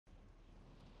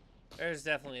There's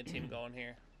definitely a team going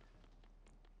here.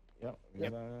 Yep.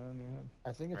 Yep. Yeah.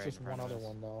 I think it's Right just in one front of other us.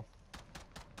 one though.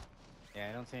 Yeah,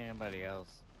 I don't see anybody else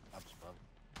up above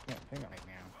Yeah, hang on. right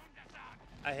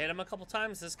now. I hit him a couple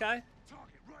times. This guy.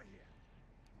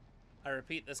 I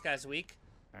repeat, this guy's weak.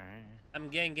 Alright. I'm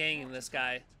ganging this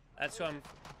guy. That's who I'm.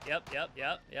 Yep.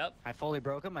 I fully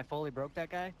broke him. I fully broke that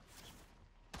guy.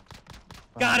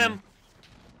 Got him.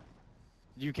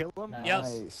 Did you kill him? Yep.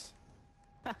 Nice.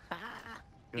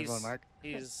 Good one, Mark.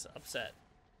 He's upset.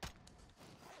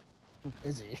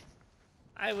 Is he?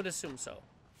 I would assume so.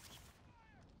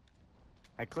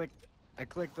 I clicked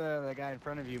the guy in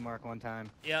front of you, Mark, one time.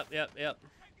 Yep.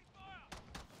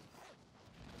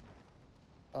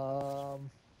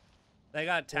 They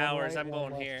got towers. One right, I'm one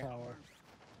going left here. Tower.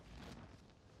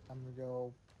 I'm gonna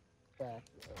go back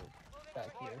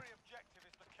here.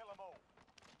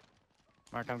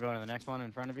 Mark, I'm going to the next one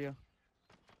in front of you.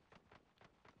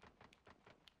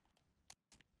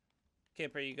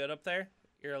 Kip, are you good up there?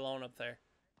 You're alone up there.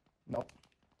 Nope.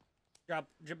 Back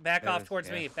That off is- towards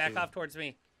yeah, me. Back two. off towards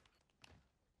me.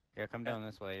 Yeah, come down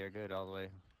this way. You're good all the way.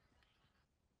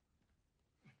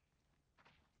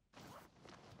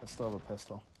 I still have a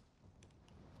pistol.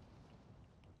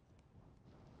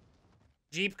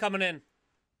 Jeep coming in.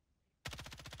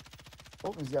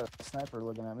 Oh, he's got a sniper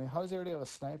looking at me. How does he already have a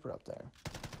sniper up there?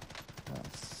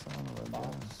 That son of a gun.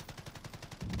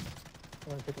 I'm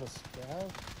gonna pick up a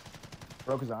scav.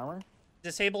 Broke his armor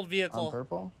Disabled on vehicle.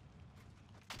 purple.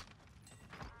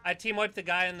 I team wiped the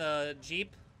guy in the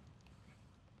Jeep.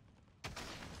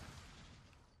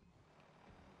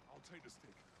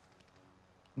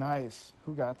 Nice.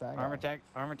 Who got that guy?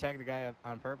 Armor tag the guy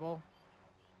on purple.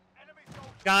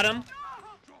 Got him.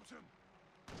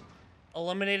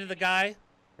 Eliminated the guy.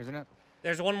 Isn't it?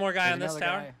 There's one more guy There's on this another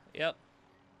tower. guy. Yep.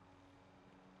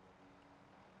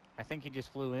 I think he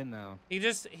just flew in though.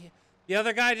 The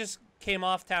other guy just came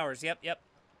off towers. Yep.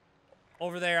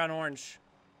 Over there on orange.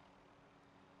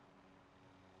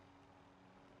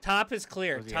 Top is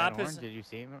clear. Was he Top on is. orange? Did you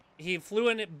see him? He flew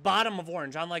in at bottom of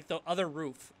orange on like the other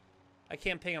roof. I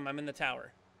can't ping him. I'm in the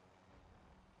tower.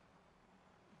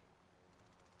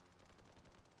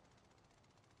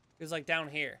 He was like down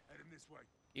here.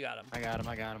 You got him. I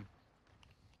got him.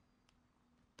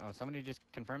 Oh, somebody just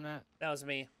confirmed that? That was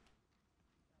me.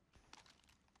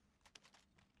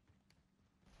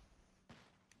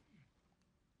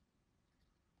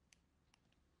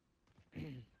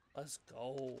 Let's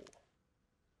go.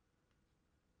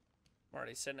 I'm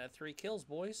already sitting at 3 kills,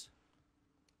 boys.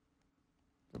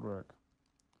 Good work.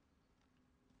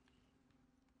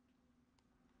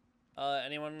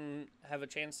 Anyone have a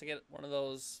chance to get one of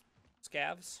those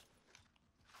scavs?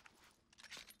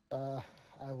 I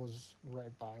was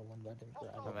right by one, but I didn't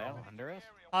grab Are it. they all under us?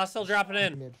 Hostile dropping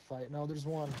in. Mid-fight. No, there's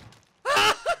one.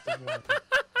 There's one.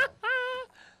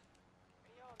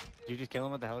 Did you just kill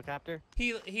him with the helicopter?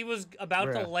 He was about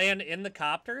to Bruh. land in the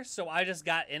copter, so I just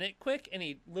got in it quick, and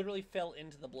he literally fell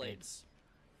into the blades.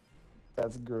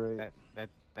 That's great.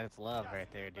 That's love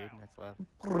right there, dude. That's love.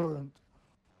 Brilliant.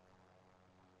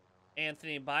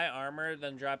 Anthony, buy armor,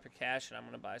 then drop your cash, and I'm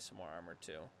gonna buy some more armor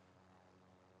too.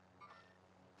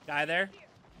 Guy there.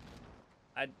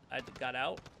 I got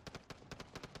out.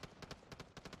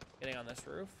 Getting on this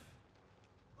roof.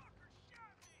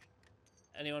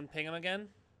 Anyone ping him again?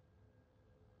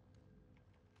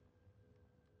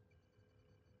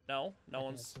 No, no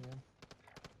one's. See him.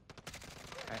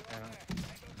 I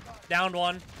don't. Downed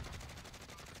one.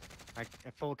 I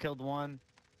full killed one.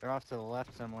 They're off to the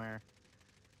left somewhere.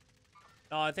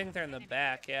 No, I think they're in the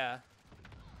back. Yeah.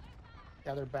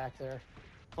 Yeah, they're back there.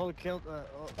 Fully killed.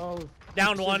 Oh,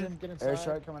 Downed precision, one. Get inside.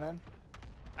 Airstrike coming in.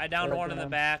 I downed Right, one in the man.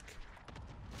 back.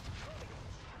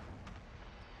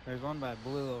 There's one by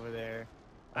blue over there.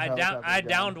 I Helicopter's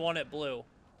downed gone. one at blue.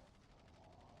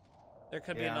 There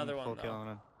could be Yeah, another I'm one full though. killing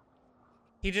him.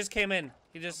 He just came in.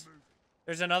 There's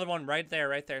another one right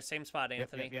there. Same spot,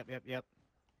 Anthony. Yep.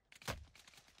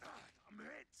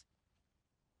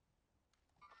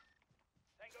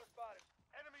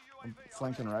 I'm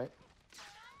flanking right.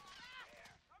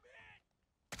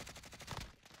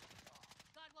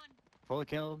 Fully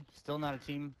killed. Still not a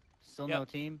team. Still Yep. no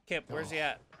team. Kip, where's he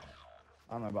at?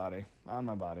 On my body. On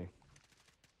my body.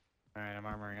 All right, I'm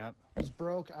armoring up. He's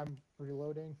broke. I'm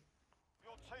reloading.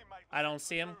 I don't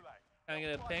see him. Can I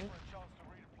get a ping?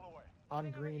 On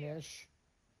greenish.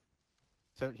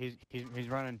 So he's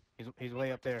running. He's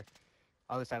way up there.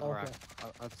 Other side of the rock.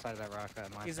 Okay. Other side of that rock.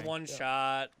 My He's thing. one Yeah.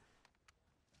 shot.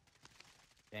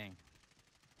 Dang.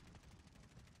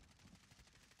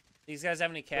 These guys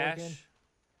have any cash? Broken.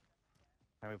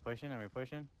 Are we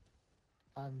pushing?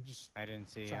 I'm just. I didn't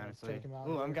see, Trying to honestly. take him out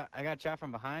Ooh, here. I got shot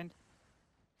from behind.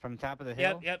 From top of the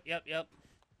hill. Yep.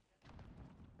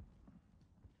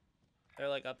 They're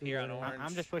like up here on Yeah. orange.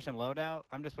 I'm just pushing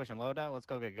loadout. Let's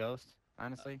go get Ghost,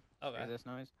 honestly. Okay. Hear this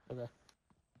noise? Okay.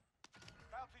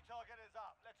 Bounty target is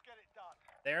up. Let's get it done.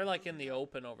 They're like in the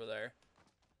open over there.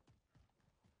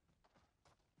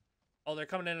 Oh, they're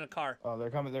coming in a car. Oh, they're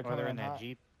coming. They're Or coming they're in that hot.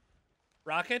 Jeep.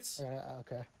 Rockets?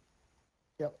 Okay.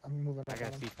 Yep, I'm moving I up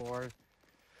got on him. C4.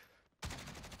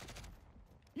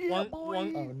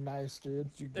 One. Oh, nice,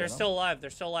 dude. Did you get They're 'em? still alive. They're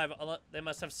still alive. They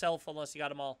must have self unless you got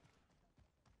them all.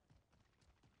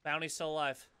 Bounty's still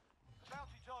alive.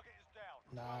 Bounty target is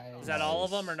down. Nice. Is that all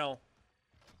of them or no?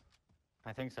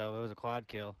 I think so. It was a quad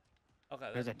kill.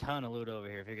 Okay. There's Then a ton of loot over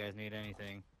here if you guys need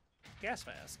anything. gas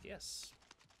mask. Yes.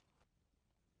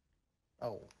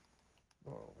 Oh,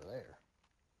 we're over there.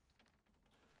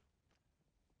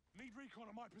 Need recon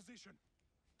on my position.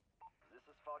 This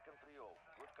is Falcon 3-0.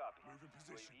 Good copy. Moving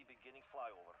position. UAV beginning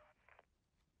flyover.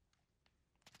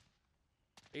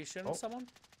 Are you shooting Oh. someone?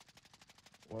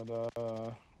 What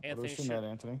are we Anthony shooting shoot- at,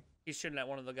 Anthony? He's shooting at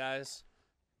one of the guys.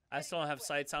 I still don't have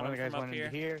sights on One of the him guys from up went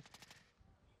into here. here.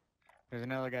 There's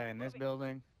another guy in this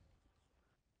building.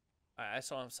 I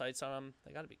still don't have sights on him.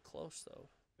 They got to be close though.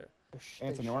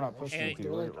 Anthony, we're not pushing Hey. with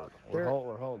you.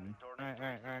 We're holding.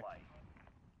 Alright.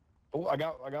 Oh, I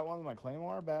got one with my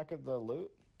claymore back at the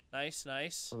loot. Nice.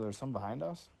 So there's some behind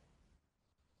us.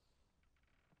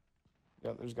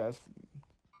 Yeah, there's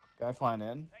guy flying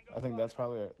in. I think that's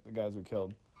probably the guys we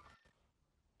killed.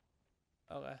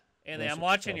 Okay. Anthony, Yes, I'm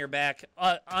watching yes. your back.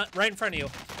 Right in front of you.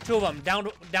 Two of them.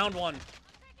 Downed one.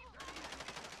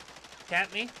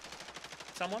 Tap me.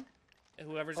 Someone.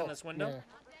 Whoever's in this window. Yeah.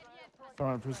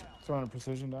 Throwing a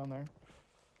precision down there.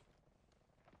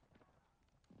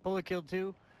 Fully killed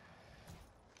two.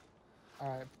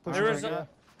 All right.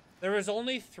 There was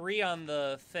only 3 on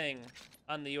the thing,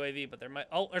 on the UAV, but there might.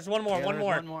 Oh, there's one more. Yeah, One there's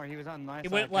more. One more. He was on my He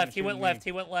side. went kinda left. He went shooting left. me.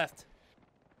 He went left.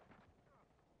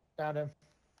 Found him.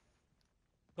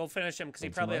 Go finish him because he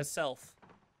Did probably somebody? has self.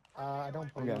 I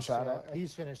don't getting believe shot so. at.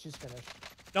 He's finished. He's finished.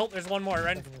 Nope, there's one more.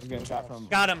 Right. He's getting shot from.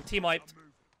 Got him. Team wiped.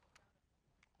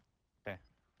 Okay.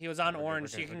 He was on We're good,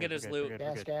 orange. we're You good, can we're get good, his we're good, loot.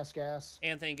 we're good. Gas.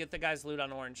 Anthony, get the guy's loot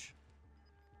on orange.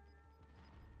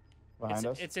 Behind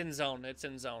us. It's in zone. It's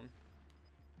in zone.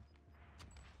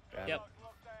 Got Yep. him.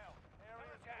 Locked down.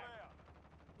 Area's clear.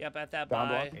 Yep, at that Downed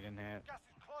buy. one. He didn't have. Gas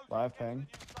is closing. Live Get to the ping. new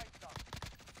safe zone.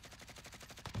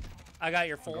 I got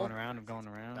your I'm full. going around. I'm going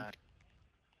around.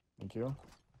 Thank you.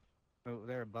 Oh,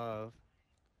 they're above.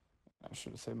 I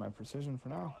should have saved my precision for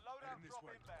now. Loadout drop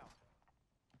inbound.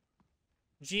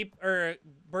 Jeep or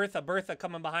Bertha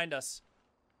coming behind us.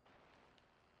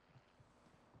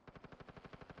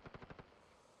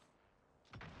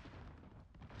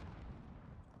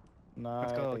 Nice.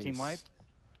 Let's go, team wipe.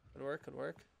 Could work. Could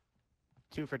work.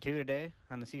 2 for 2 today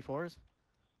on the C4s.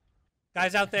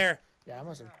 Guys out there. Yeah, I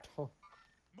must have.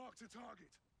 Marked a target.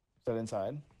 Is that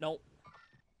inside? Nope.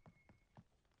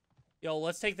 Yo,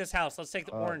 let's take this house. Let's take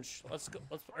the orange. Let's go.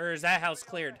 Or is that house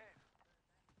cleared?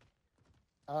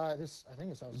 I think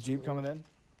this house. is Jeep clear. coming in.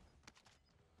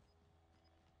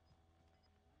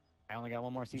 I only got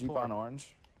one more C4. Jeep on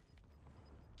orange.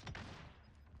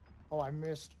 Oh, I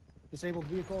missed. Disabled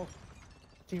vehicle.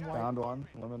 Team white. Downed one.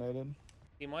 Eliminated.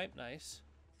 Team wipe. Nice.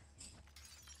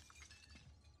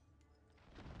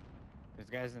 There's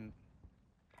guys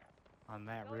on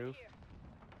that roof.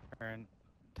 Or in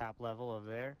top level of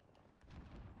there.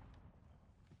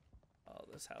 Oh,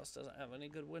 this house doesn't have any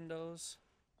good windows.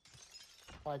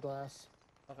 Glass.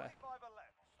 Okay. 25 are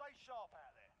left. Stay sharp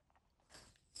out there.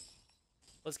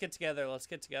 Let's get together. Let's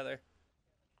get together.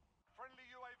 Friendly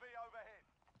UAV overhead.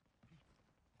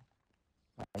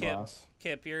 Kip. Glass.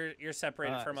 Kip, you're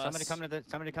separated from somebody us.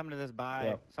 Somebody come to this buy.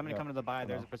 Yep, Somebody yep, come to the buy. I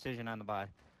There's know. a precision on the buy.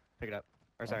 Pick it up.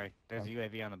 Or sorry, there's a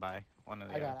UAV on the buy. One of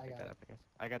the I got other. it, I Pick got that it. up, I guess.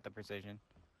 I got the precision.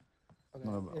 Okay.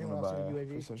 I'm Anyone gonna else buy in a UAV?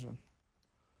 precision.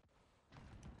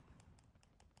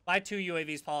 Buy 2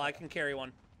 UAVs, Paul. I can carry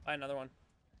one. Buy another one.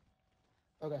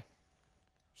 Okay.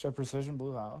 Should have precision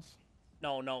blue house.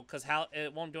 No, because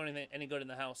it won't do any good in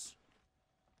the house.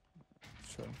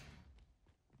 Sure.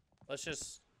 Let's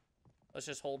just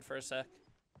hold for a sec.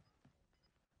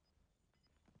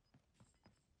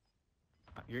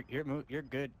 You're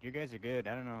good. You guys are good.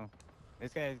 I don't know.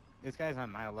 This guy's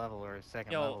on my level or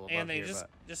second level Yo, above Anthony, here, but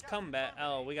just come back.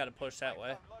 Oh, we got to push that way.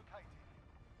 Zone located.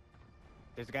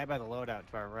 there's a guy by the loadout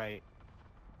to our right.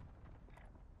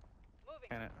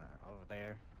 Kinda over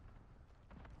there.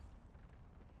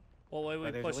 Well, wait, we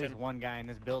But there's push at least him. one guy in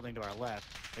this building to our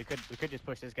left. We could just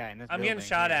push this guy in this I'm building. getting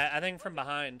shot here. at. I think from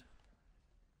behind.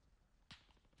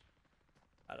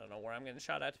 I don't know where I'm getting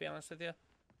shot at, to be honest with you.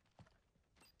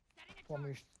 Want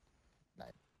me?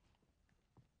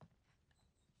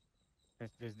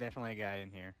 There's definitely a guy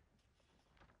in here.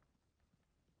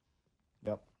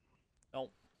 Yep.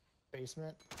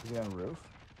 Basement. Is he on the roof?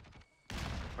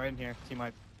 Right in here. Team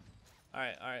wipe. All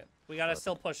right. We gotta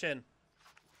still push in.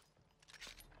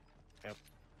 Yep.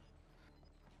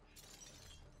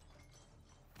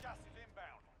 Gas is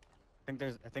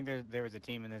inbound. I think there was a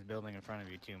team in this building in front of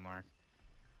you too, Mark.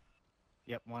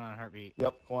 Yep, one on heartbeat.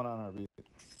 Yep, one on our beat.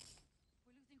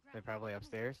 They're probably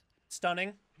upstairs.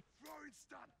 Stunning.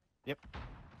 Yep.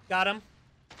 Got him.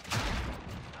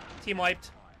 Team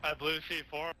wiped. I blew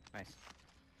C4. Nice.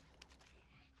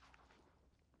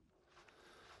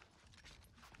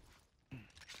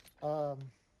 Oh,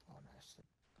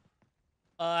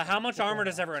 nice. How much armor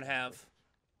does everyone have?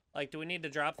 Like, do we need to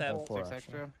drop that? Oh, 4 6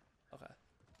 actually. extra. Okay.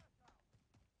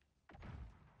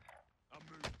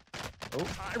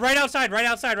 Oh, Right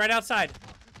outside.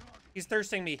 He's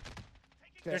thirsting me.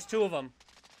 Okay. There's 2 of them.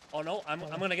 Oh no, I'm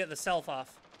gonna get the self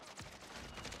off.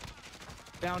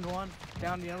 Downed one.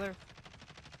 Down the other.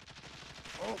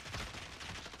 Oh.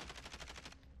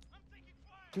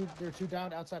 There are 2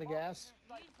 down outside of gas.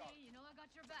 You know I got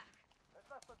your back.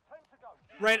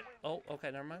 Right. Oh,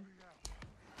 okay, never mind.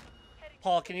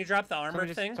 Paul, can you drop the armor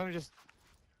thing? Somebody just.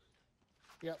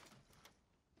 Yep.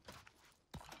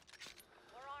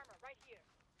 More armor right here.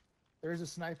 There's a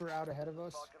sniper out ahead of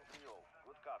us. Falcon 3-0.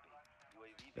 Good copy. UAV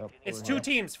Yep. beginning It's We're 2 here.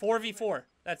 teams, 4v4.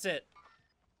 That's it.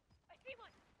 I see one.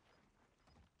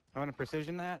 I want to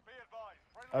precision that. Be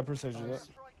advised. I precisioned it.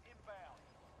 Strike inbound.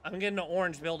 I'm getting an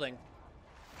orange building.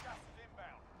 Gas is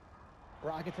inbound.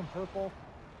 Rocket from purple.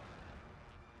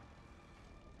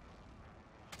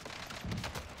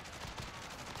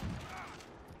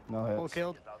 No Full hits.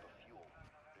 killed. is out of fuel.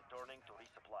 Returning to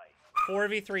resupply.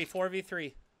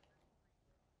 4v3.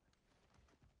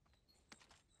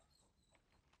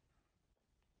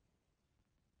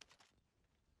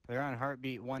 They're on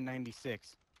heartbeat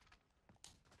 196.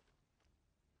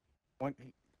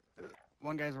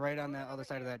 One guy's right on that other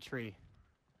side of that tree.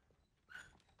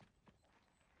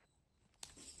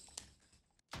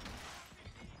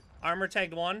 Armor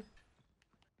tagged 1.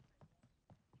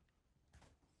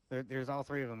 There's all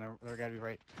 3 of them. They're gotta be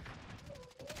right.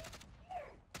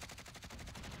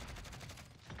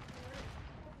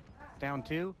 Down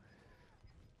 2.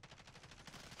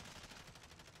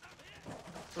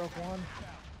 Broke one.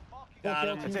 Got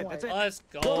Full him. kill, team That's white. it. Let's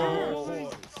go. Soldier, kill or be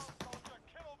killed.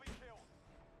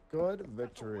 Good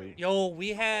victory. Yo, we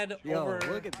had Yo, over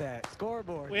look at that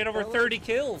scoreboard. we had over fellas. 30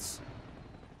 kills.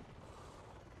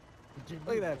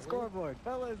 Look at that scoreboard,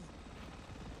 fellas.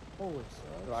 Holy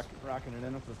smokes. Rocking it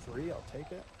in with the 3. I'll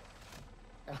take it.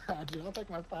 Dude, I'll take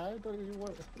my 5. Don't even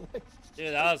worry.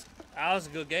 Dude, that was a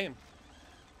good game.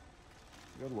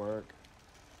 Good work.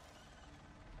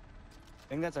 I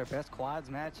think that's our best quads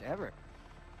match ever.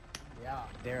 Yeah.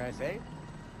 Dare I say?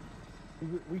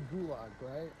 We gulagged,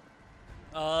 right?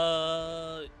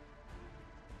 I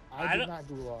I did don't- not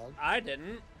gulag. I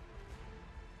didn't.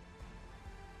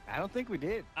 I don't think we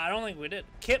did. I don't think we did.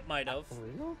 Kip might have. For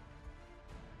real?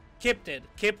 Kip did.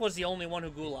 Kip was the only one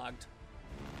who gulagged.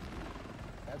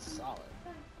 That's solid.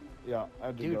 Yeah, I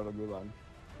did Dude. go to Gulag.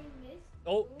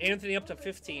 Oh, Anthony up to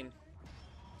 15.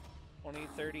 20,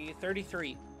 30,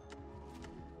 33.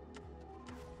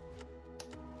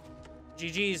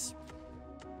 GG's.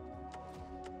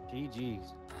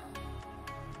 GG's.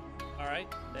 All right.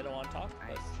 They don't want to talk, but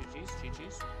Nice. GG's.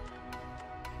 GG.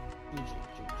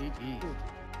 GG's.